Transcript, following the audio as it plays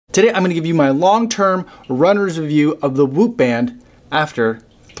Today I'm going to give you my long-term runner's review of the Whoop band after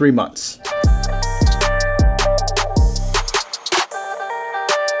 3 months.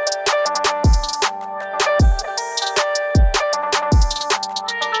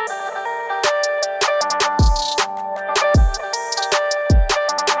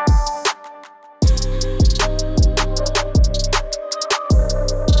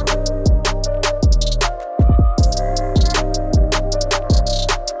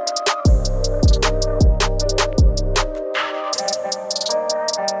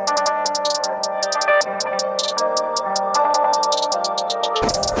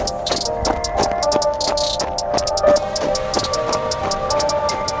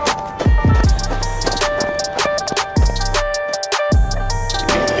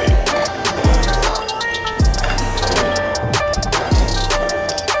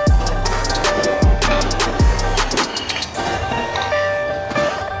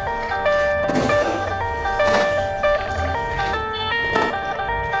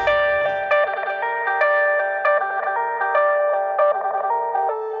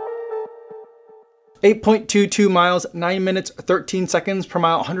 .22 miles, 9 minutes, 13 seconds per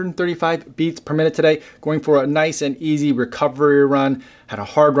mile, 135 beats per minute today. Going for a nice and easy recovery run. Had a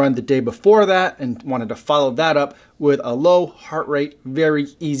hard run the day before that and wanted to follow that up with a low heart rate, very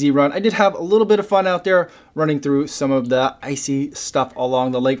easy run. I did have a little bit of fun out there running through some of the icy stuff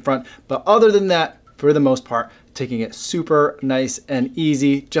along the lakefront, but other than that, for the most part, taking it super nice and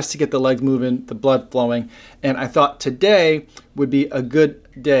easy just to get the legs moving, the blood flowing. And I thought today would be a good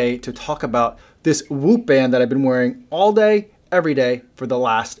day to talk about this Whoop band that I've been wearing all day, every day for the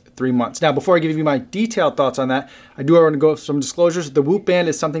last 3 months. Now, before I give you my detailed thoughts on that, I do want to go over some disclosures. The Whoop band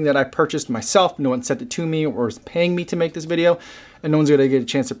is something that I purchased myself. No one sent it to me or is paying me to make this video, and no one's gonna get a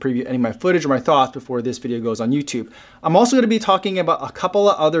chance to preview any of my footage or my thoughts before this video goes on YouTube. I'm also gonna be talking about a couple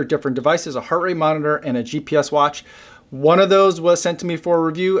of other different devices, a heart rate monitor and a GPS watch. One of those was sent to me for a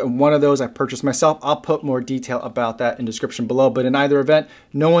review and one of those I purchased myself. I'll put more detail about that in the description below, but in either event,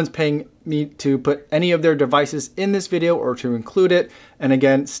 no one's paying me to put any of their devices in this video or to include it. And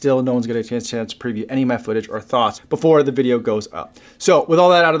again, still no one's gonna get a chance to preview any of my footage or thoughts before the video goes up. So with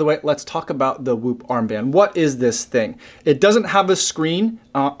all that out of the way, let's talk about the Whoop armband. What is this thing? It doesn't have a screen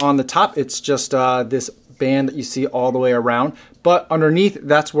on the top. It's just this band that you see all the way around, but underneath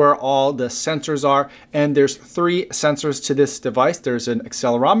that's where all the sensors are, and there's 3 sensors to this device. There's an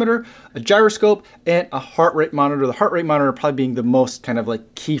accelerometer, a gyroscope, and a heart rate monitor. The heart rate monitor probably being the most kind of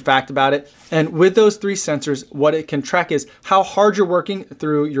like key fact about it. And with those 3 sensors, what it can track is how hard you're working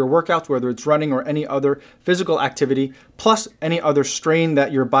through your workouts, whether it's running or any other physical activity, plus any other strain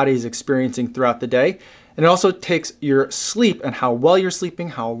that your body is experiencing throughout the day. And it also takes your sleep and how well you're sleeping,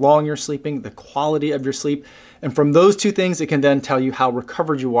 how long you're sleeping, the quality of your sleep. And from those 2 things, it can then tell you how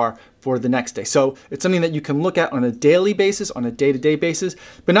recovered you are for the next day. So it's something that you can look at on a daily basis, on a day-to-day basis,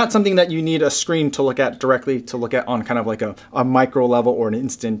 but not something that you need a screen to look at directly, to look at on kind of like a micro level or an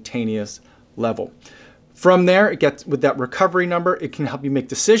instantaneous level. From there, it gets with that recovery number, it can help you make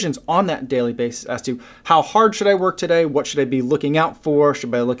decisions on that daily basis as to how hard should I work today? What should I be looking out for? Should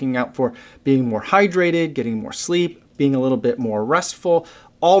I be looking out for being more hydrated, getting more sleep, being a little bit more restful?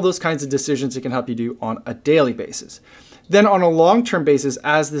 All those kinds of decisions it can help you do on a daily basis. Then on a long-term basis,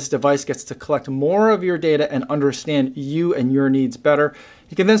 as this device gets to collect more of your data and understand you and your needs better,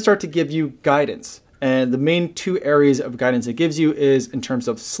 it can then start to give you guidance. And the main 2 areas of guidance it gives you is in terms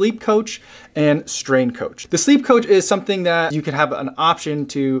of sleep coach and strain coach. The sleep coach is something that you can have an option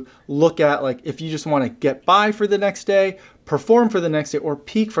to look at, like if you just want to get by for the next day, perform for the next day, or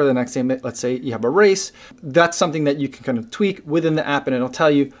peak for the next day. Let's say you have a race. That's something that you can kind of tweak within the app, and it'll tell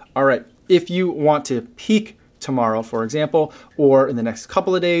you, all right, if you want to peak tomorrow, for example, or in the next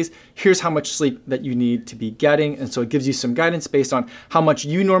couple of days, here's how much sleep that you need to be getting. And so it gives you some guidance based on how much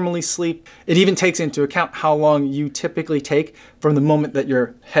you normally sleep. It even takes into account how long you typically take from the moment that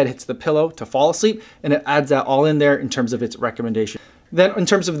your head hits the pillow to fall asleep. And it adds that all in there in terms of its recommendation. Then in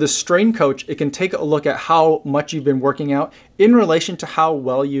terms of the strain coach, it can take a look at how much you've been working out in relation to how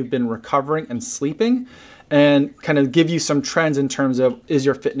well you've been recovering and sleeping, and kind of give you some trends in terms of, is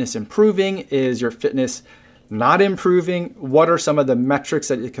your fitness improving? Is your fitness not improving? What are some of the metrics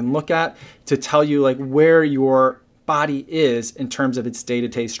that you can look at to tell you like where your body is in terms of its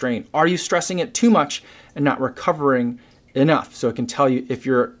day-to-day strain? Are you stressing it too much and not recovering enough? So it can tell you if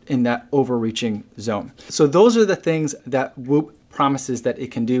you're in that overreaching zone. So those are the things that Whoop promises that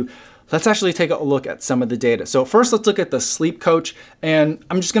it can do. Let's actually take a look at some of the data. So first, let's look at the sleep coach, and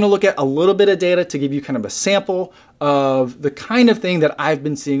I'm just gonna look at a little bit of data to give you kind of a sample of the kind of thing that I've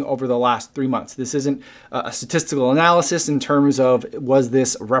been seeing over the last 3 months. This isn't a statistical analysis in terms of was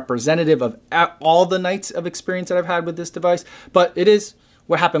this representative of all the nights of experience that I've had with this device, but it is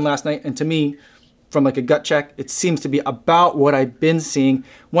what happened last night, and to me, from like a gut check, it seems to be about what I've been seeing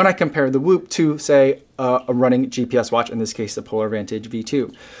when I compare the Whoop to, say, a running GPS watch, in this case, the Polar Vantage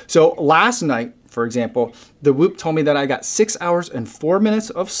V2. So last night, for example, the Whoop told me that I got 6 hours and 4 minutes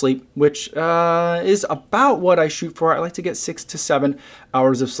of sleep, which is about what I shoot for. I like to get 6 to 7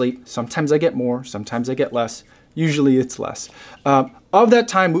 hours of sleep. Sometimes I get more, sometimes I get less. Usually it's less. Of that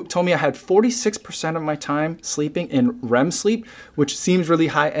time, Whoop told me I had 46% of my time sleeping in REM sleep, which seems really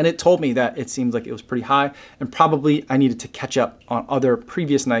high. And it told me that it seems like it was pretty high, and probably I needed to catch up on other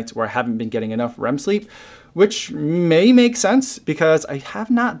previous nights where I haven't been getting enough REM sleep, which may make sense because I have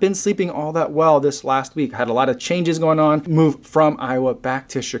not been sleeping all that well this last week. I had a lot of changes going on, moved from Iowa back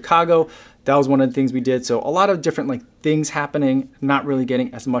to Chicago. That was one of the things we did. So a lot of different things happening, not really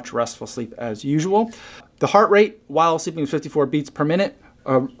getting as much restful sleep as usual. The heart rate while sleeping was 54 beats per minute.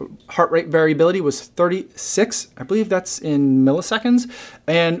 Heart rate variability was 36, I believe that's in milliseconds,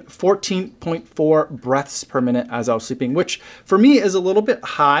 and 14.4 breaths per minute as I was sleeping, which for me is a little bit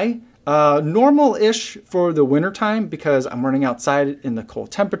high. Normal-ish for the winter time because I'm running outside in the cold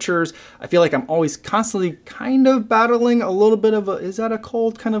temperatures. I feel like I'm always constantly kind of battling a little bit of a, is that a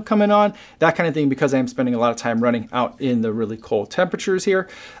cold kind of coming on? That kind of thing, because I am spending a lot of time running out in the really cold temperatures here.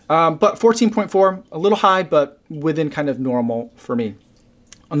 But 14.4, a little high, but within kind of normal for me.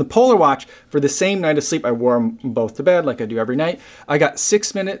 On the Polar Watch, for the same night of sleep, I wore them both to bed like I do every night. I got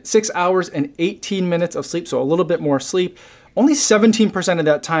 6 hours and 18 minutes of sleep, so a little bit more sleep. Only 17% of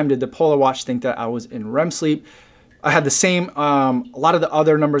that time did the Polar Watch think that I was in REM sleep. I had the same, a lot of the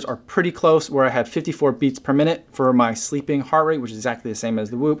other numbers are pretty close, where I had 54 beats per minute for my sleeping heart rate, which is exactly the same as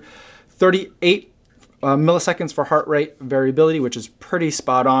the Whoop. 38 milliseconds for heart rate variability, which is pretty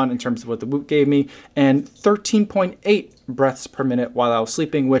spot on in terms of what the Whoop gave me, and 13.8 breaths per minute while I was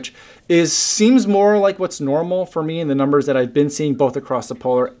sleeping, which seems more like what's normal for me in the numbers that I've been seeing both across the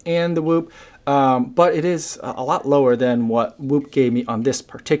Polar and the Whoop. But it is a lot lower than what Whoop gave me on this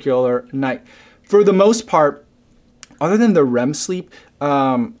particular night. For the most part, other than the REM sleep,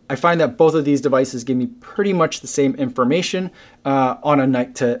 I find that both of these devices give me pretty much the same information on a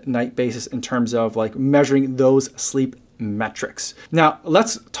night-to-night basis in terms of measuring those sleep metrics. Now,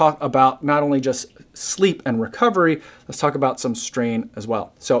 let's talk about not only just sleep and recovery, let's talk about some strain as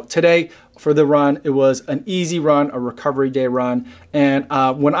well. So today for the run, it was an easy run, a recovery day run. And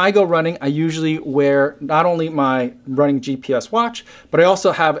when I go running, I usually wear not only my running GPS watch, but I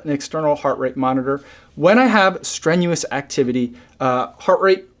also have an external heart rate monitor. When I have strenuous activity, heart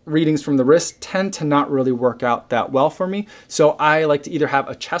rate readings from the wrist tend to not really work out that well for me. So I like to either have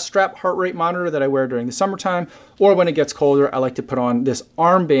a chest strap heart rate monitor that I wear during the summertime, or when it gets colder, I like to put on this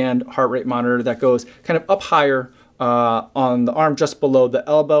armband heart rate monitor that goes kind of up higher on the arm just below the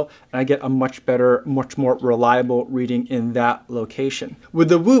elbow, and I get a much better, much more reliable reading in that location. With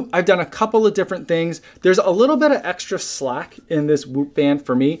the Whoop, I've done a couple of different things. There's a little bit of extra slack in this Whoop band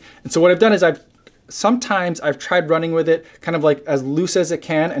for me. And so what I've done is sometimes I've tried running with it kind of as loose as it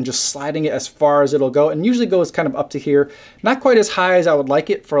can and just sliding it as far as it'll go, and usually goes kind of up to here. Not quite as high as I would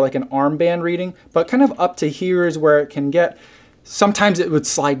like it for an armband reading, but kind of up to here is where it can get. Sometimes it would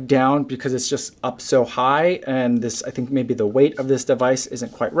slide down because it's just up so high, and I think maybe the weight of this device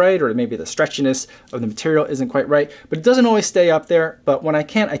isn't quite right, or maybe the stretchiness of the material isn't quite right, but it doesn't always stay up there. But when I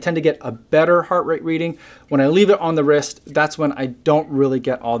can, I tend to get a better heart rate reading. When I leave it on the wrist, that's when I don't really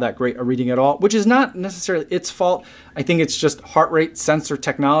get all that great a reading at all, which is not necessarily its fault. I think it's just heart rate sensor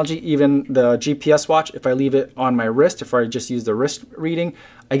technology. Even the GPS watch, if I leave it on my wrist, if I just use the wrist reading,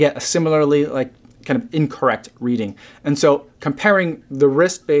 I get a similarly kind of incorrect reading. And so comparing the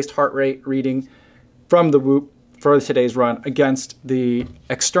wrist-based heart rate reading from the Whoop for today's run against the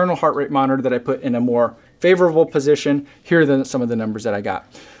external heart rate monitor that I put in a more favorable position, here are some of the numbers that I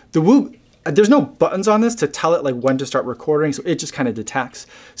got. The Whoop, there's no buttons on this to tell it when to start recording, so it just kind of detects.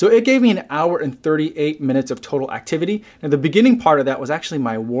 So it gave me 1 hour and 38 minutes of total activity. And the beginning part of that was actually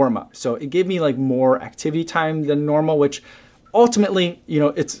my warm-up. So it gave me more activity time than normal, which ultimately,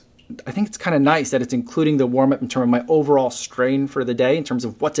 I think it's kind of nice that it's including the warm-up in terms of my overall strain for the day, in terms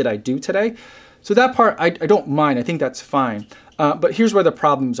of what did I do today. So that part, I don't mind. I think that's fine. But here's where the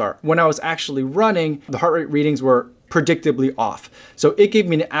problems are. When I was actually running, the heart rate readings were predictably off. So it gave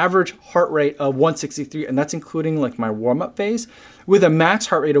me an average heart rate of 163, and that's including like my warm-up phase, with a max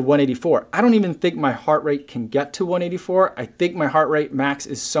heart rate of 184. I don't even think my heart rate can get to 184. I think my heart rate max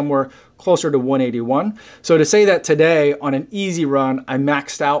is somewhere closer to 181. So to say that today on an easy run, I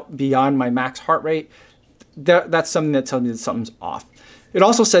maxed out beyond my max heart rate, that's something that tells me that something's off. It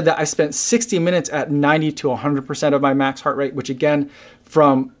also said that I spent 60 minutes at 90 to 100% of my max heart rate, which again,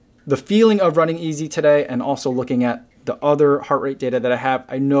 from the feeling of running easy today and also looking at the other heart rate data that I have,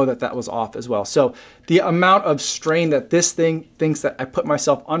 I know that that was off as well. So the amount of strain that this thing thinks that I put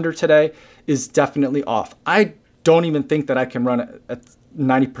myself under today is definitely off. I don't even think that I can run at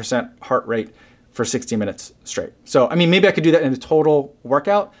 90% heart rate for 60 minutes straight. So, I mean, maybe I could do that in a total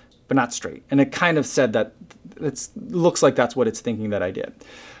workout, but not straight. And it kind of said that it looks like that's what it's thinking that I did.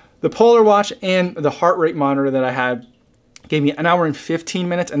 The Polar Watch and the heart rate monitor that I had gave me 1 hour and 15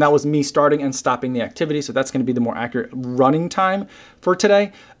 minutes, and that was me starting and stopping the activity. So that's going to be the more accurate running time for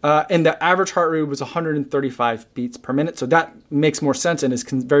today. And the average heart rate was 135 beats per minute. So that makes more sense and is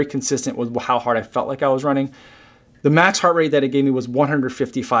very consistent with how hard I felt like I was running. The max heart rate that it gave me was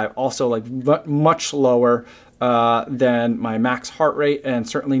 155, also like much lower than my max heart rate, and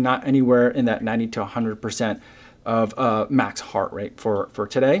certainly not anywhere in that 90 to 100% of max heart rate for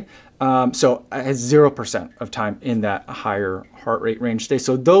today. So I had 0% of time in that higher heart rate range today.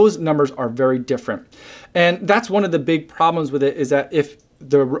 So those numbers are very different. And that's one of the big problems with it, is that if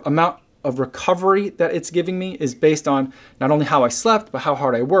the amount of recovery that it's giving me is based on not only how I slept, but how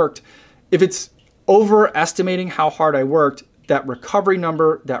hard I worked, if it's overestimating how hard I worked, that recovery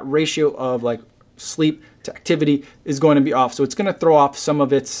number, that ratio of like sleep to activity is going to be off. So it's going to throw off some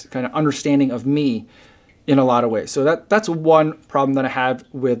of its kind of understanding of me in a lot of ways. So that's one problem that I have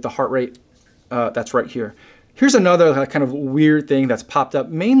with the heart rate that's right here. Here's another kind of weird thing that's popped up,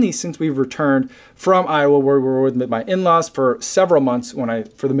 mainly since we've returned from Iowa, where we were with my in-laws for several months,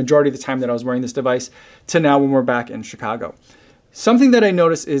 for the majority of the time that I was wearing this device, to now when we're back in Chicago. Something that I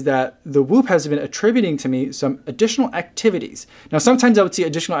noticed is that the Whoop has been attributing to me some additional activities. Now, sometimes I would see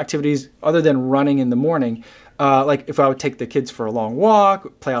additional activities other than running in the morning, like if I would take the kids for a long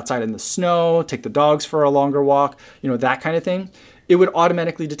walk, play outside in the snow, take the dogs for a longer walk, that kind of thing. It would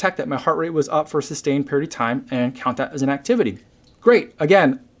automatically detect that my heart rate was up for a sustained period of time and count that as an activity. Great.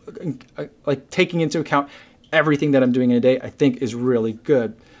 Again, like taking into account everything that I'm doing in a day, I think is really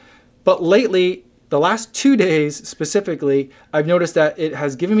good. But lately, the last 2 days specifically, I've noticed that it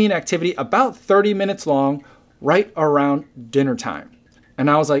has given me an activity about 30 minutes long right around dinner time. And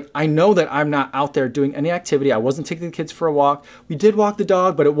I was like, I know that I'm not out there doing any activity. I wasn't taking the kids for a walk. We did walk the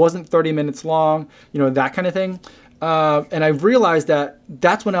dog, but it wasn't 30 minutes long, that kind of thing. And I've realized that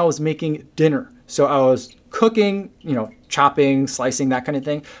that's when I was making dinner. So I was cooking, chopping, slicing, that kind of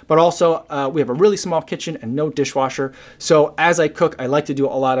thing. But also we have a really small kitchen and no dishwasher. So as I cook, I like to do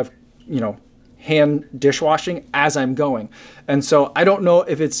a lot of, hand dishwashing as I'm going. And so I don't know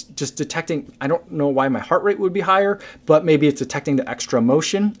if it's just detecting, I don't know why my heart rate would be higher, but maybe it's detecting the extra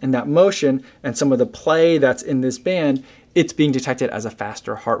motion, and that motion and some of the play that's in this band, it's being detected as a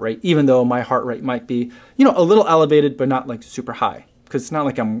faster heart rate, even though my heart rate might be, a little elevated, but not like super high, because it's not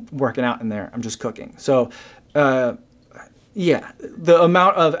like I'm working out in there, I'm just cooking. So yeah, the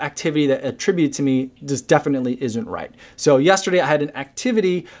amount of activity that attributed to me just definitely isn't right. So yesterday I had an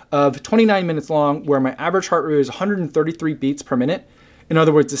activity of 29 minutes long where my average heart rate was 133 beats per minute. In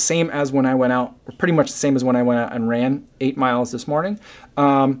other words, the same as when I went out, or pretty much the same as when I went out and ran 8 miles this morning.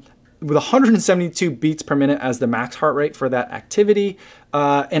 With 172 beats per minute as the max heart rate for that activity,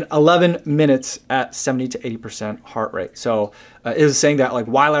 and 11 minutes at 70 to 80% heart rate. So it was saying that like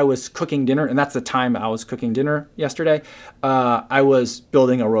while I was cooking dinner, and that's the time I was cooking dinner yesterday, I was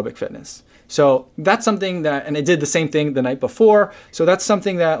building aerobic fitness. So that's something that, and it did the same thing the night before. So that's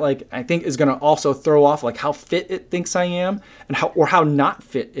something that like I think is gonna also throw off like how fit it thinks I am, and how not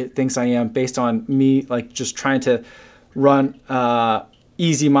fit it thinks I am, based on me like just trying to run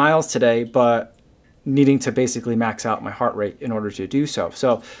easy miles today, but needing to basically max out my heart rate in order to do so.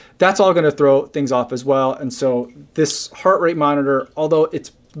 So that's all going to throw things off as well. And so this heart rate monitor, although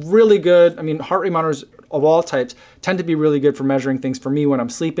it's really good, I mean, heart rate monitors of all types tend to be really good for measuring things for me when I'm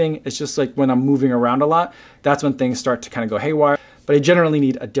sleeping. It's just like when I'm moving around a lot, that's when things start to kind of go haywire. But I generally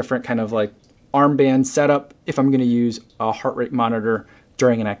need a different kind of like armband setup if I'm going to use a heart rate monitor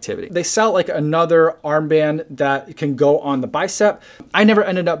during an activity. They sell like another armband that can go on the bicep. I never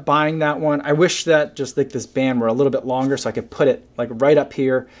ended up buying that one. I wish that just like this band were a little bit longer so I could put it like right up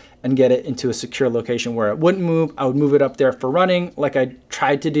here and get it into a secure location where it wouldn't move. I would move it up there for running like I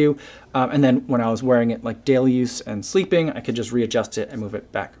tried to do. And then when I was wearing it like daily use and sleeping, I could just readjust it and move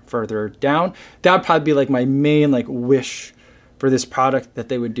it back further down. That would probably be like my main like wish for this product that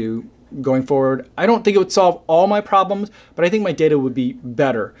they would do going forward. I don't think it would solve all my problems, but I think my data would be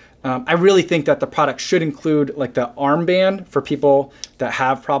better. I really think that the product should include like the armband for people that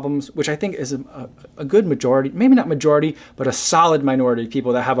have problems, which I think is a good majority, maybe not majority, but a solid minority of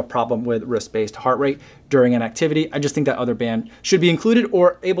people that have a problem with wrist-based heart rate during an activity. I just think that other band should be included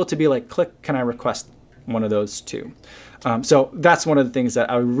or able to be like, click, can I request one of those too? So that's one of the things that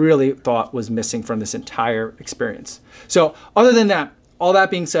I really thought was missing from this entire experience. So other than that, all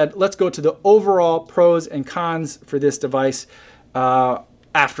that being said, let's go to the overall pros and cons for this device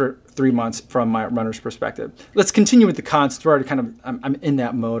after 3 months from my runner's perspective. Let's continue with the cons. It's already kind of, I'm in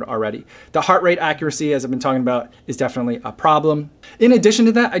that mode already. The heart rate accuracy, as I've been talking about, is definitely a problem. In addition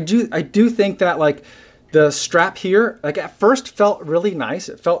to that, I do think that like the strap here, like at first felt really nice.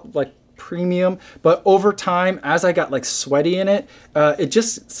 It felt like premium, but over time, as I got like sweaty in it, it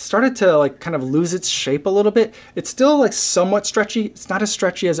just started to like kind of lose its shape a little bit. It's still like somewhat stretchy. It's not as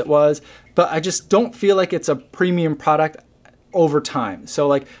stretchy as it was, but I just don't feel like it's a premium product over time. So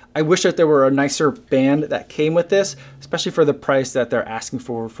like, I wish that there were a nicer band that came with this, especially for the price that they're asking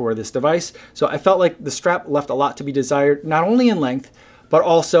for this device. So I felt like the strap left a lot to be desired, not only in length, but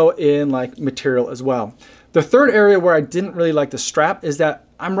also in like material as well. The third area where I didn't really like the strap is that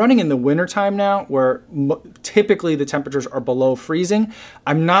I'm running in the winter time now where typically the temperatures are below freezing.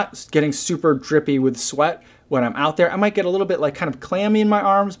 I'm not getting super drippy with sweat when I'm out there. I might get a little bit like kind of clammy in my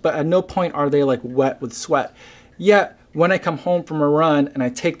arms, but at no point are they like wet with sweat. Yet when I come home from a run and I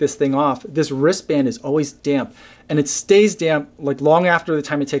take this thing off, this wristband is always damp and it stays damp like long after the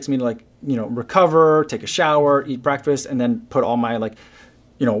time it takes me to like, you know, recover, take a shower, eat breakfast, and then put all my like,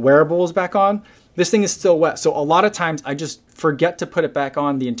 you know, wearables back on. This thing is still wet. So a lot of times I just forget to put it back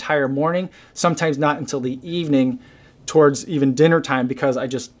on the entire morning, sometimes not until the evening towards even dinner time because I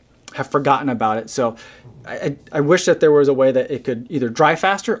just have forgotten about it. So I wish that there was a way that it could either dry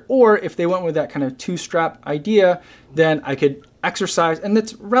faster, or if they went with that kind of 2-strap idea, then I could exercise. And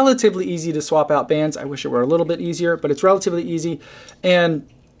it's relatively easy to swap out bands. I wish it were a little bit easier, but it's relatively easy. And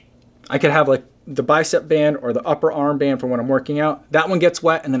I could have like the bicep band or the upper arm band for when I'm working out. That one gets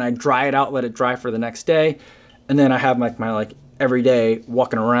wet and then I dry it out, let it dry for the next day. And then I have like my like everyday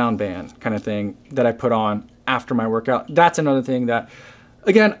walking around band kind of thing that I put on after my workout. That's another thing that,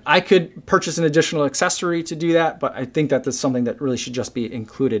 again, I could purchase an additional accessory to do that, but I think that that's something that really should just be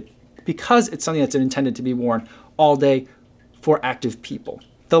included because it's something that's intended to be worn all day for active people.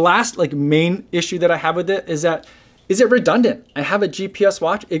 The last like main issue that I have with it is that, is it redundant? I have a GPS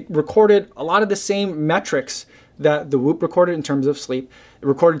watch. It recorded a lot of the same metrics that the Whoop recorded in terms of sleep. It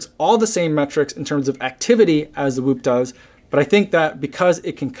records all the same metrics in terms of activity as the Whoop does. But I think that because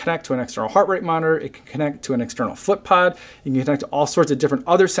it can connect to an external heart rate monitor, it can connect to an external foot pod, you can connect to all sorts of different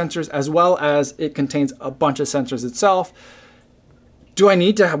other sensors, as well as it contains a bunch of sensors itself. Do I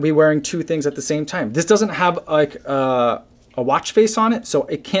need to be wearing 2 things at the same time? This doesn't have like a watch face on it, so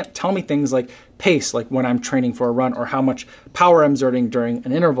it can't tell me things like pace, like when I'm training for a run, or how much power I'm exerting during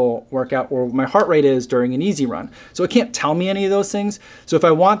an interval workout, or my heart rate is during an easy run. So it can't tell me any of those things. So if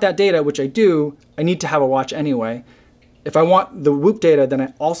I want that data, which I do, I need to have a watch anyway. If I want the Whoop data, then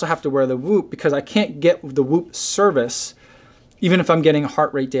I also have to wear the Whoop because I can't get the Whoop service even if I'm getting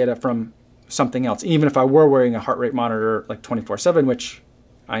heart rate data from something else, even if I were wearing a heart rate monitor like 24/7, which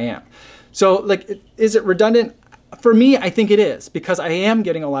I am. So like, is it redundant? For me, I think it is because I am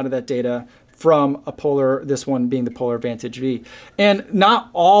getting a lot of that data from a Polar, this one being the Polar Vantage V. And not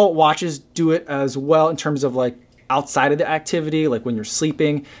all watches do it as well in terms of like outside of the activity, like when you're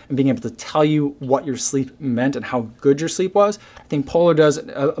sleeping and being able to tell you what your sleep meant and how good your sleep was. I think Polar does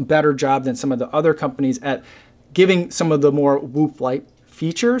a better job than some of the other companies at giving some of the more Whoop-like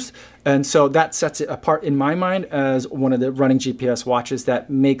features. And so that sets it apart in my mind as one of the running GPS watches that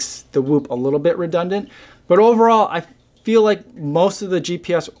makes the Whoop a little bit redundant. But overall, I feel like most of the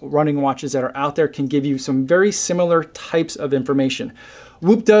GPS running watches that are out there can give you some very similar types of information.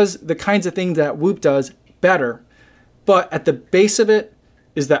 Whoop does the kinds of things that Whoop does better, but at the base of it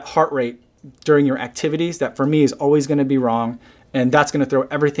is that heart rate during your activities that for me is always going to be wrong, and that's going to throw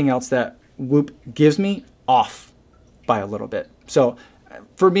everything else that Whoop gives me off by a little bit. So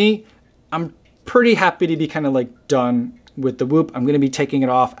for me, I'm pretty happy to be kind of like done with the Whoop. I'm going to be taking it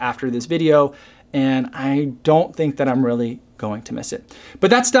off after this video, and I don't think that I'm really going to miss it. But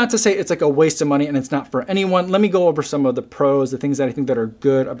that's not to say it's like a waste of money and it's not for anyone. Let me go over some of the pros, the things that I think that are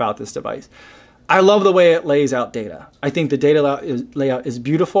good about this device. I love the way it lays out data. I think the data layout is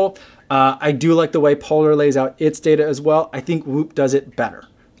beautiful. I do like the way Polar lays out its data as well. I think Whoop does it better.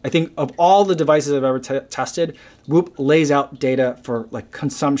 I think of all the devices I've ever tested, Whoop lays out data for like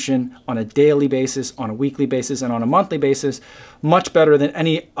consumption on a daily basis, on a weekly basis, and on a monthly basis much better than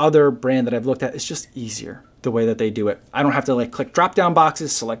any other brand that I've looked at. It's just easier the way that they do it. I don't have to like click drop down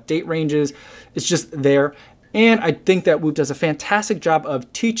boxes, select date ranges. It's just there. And I think that Whoop does a fantastic job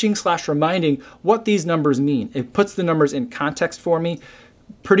of teaching / reminding what these numbers mean. It puts the numbers in context for me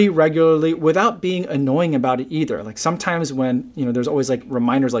pretty regularly without being annoying about it either. Like sometimes when, there's always like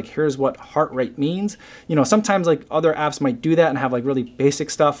reminders like here's what heart rate means. Sometimes like other apps might do that and have like really basic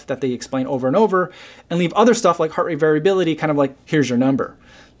stuff that they explain over and over and leave other stuff like heart rate variability kind of like here's your number.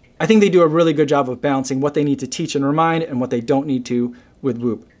 I think they do a really good job of balancing what they need to teach and remind and what they don't need to with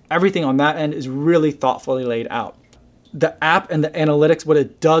Whoop. Everything on that end is really thoughtfully laid out. The app and the analytics, what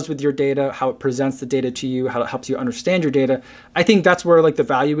it does with your data, how it presents the data to you, how it helps you understand your data, I think that's where like the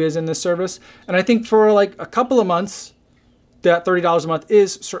value is in this service. And I think for like a couple of months, that $30 a month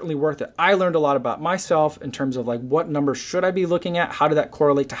is certainly worth it. I learned a lot about myself in terms of like what numbers should I be looking at? How did that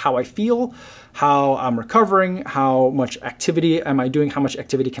correlate to how I feel, how I'm recovering, how much activity am I doing, how much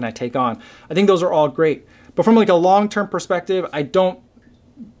activity can I take on? I think those are all great. But from like a long-term perspective, I don't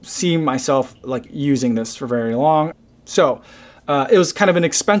see myself like using this for very long. So it was kind of an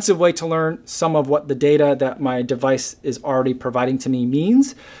expensive way to learn some of what the data that my device is already providing to me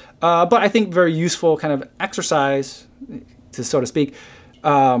means. But I think very useful kind of exercise, so to speak,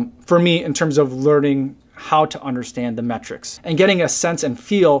 for me in terms of learning how to understand the metrics and getting a sense and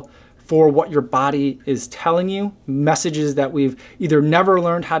feel for what your body is telling you, messages that we've either never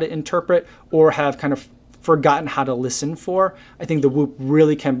learned how to interpret or have kind of forgotten how to listen for. I think the Whoop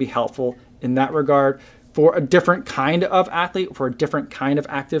really can be helpful in that regard for a different kind of athlete, for a different kind of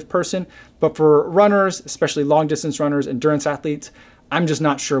active person. But for runners, especially long distance runners, endurance athletes, I'm just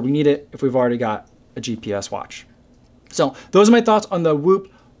not sure we need it if we've already got a GPS watch. So those are my thoughts on the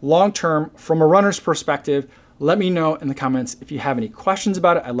Whoop long-term from a runner's perspective. Let me know in the comments if you have any questions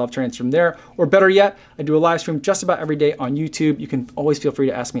about it. I'd love to answer them there. Or better yet, I do a live stream just about every day on YouTube. You can always feel free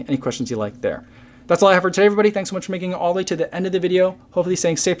to ask me any questions you like there. That's all I have for today, everybody. Thanks so much for making it all the way to the end of the video. Hopefully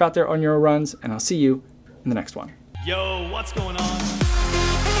staying safe out there on your runs, and I'll see you in the next one. Yo, what's going on?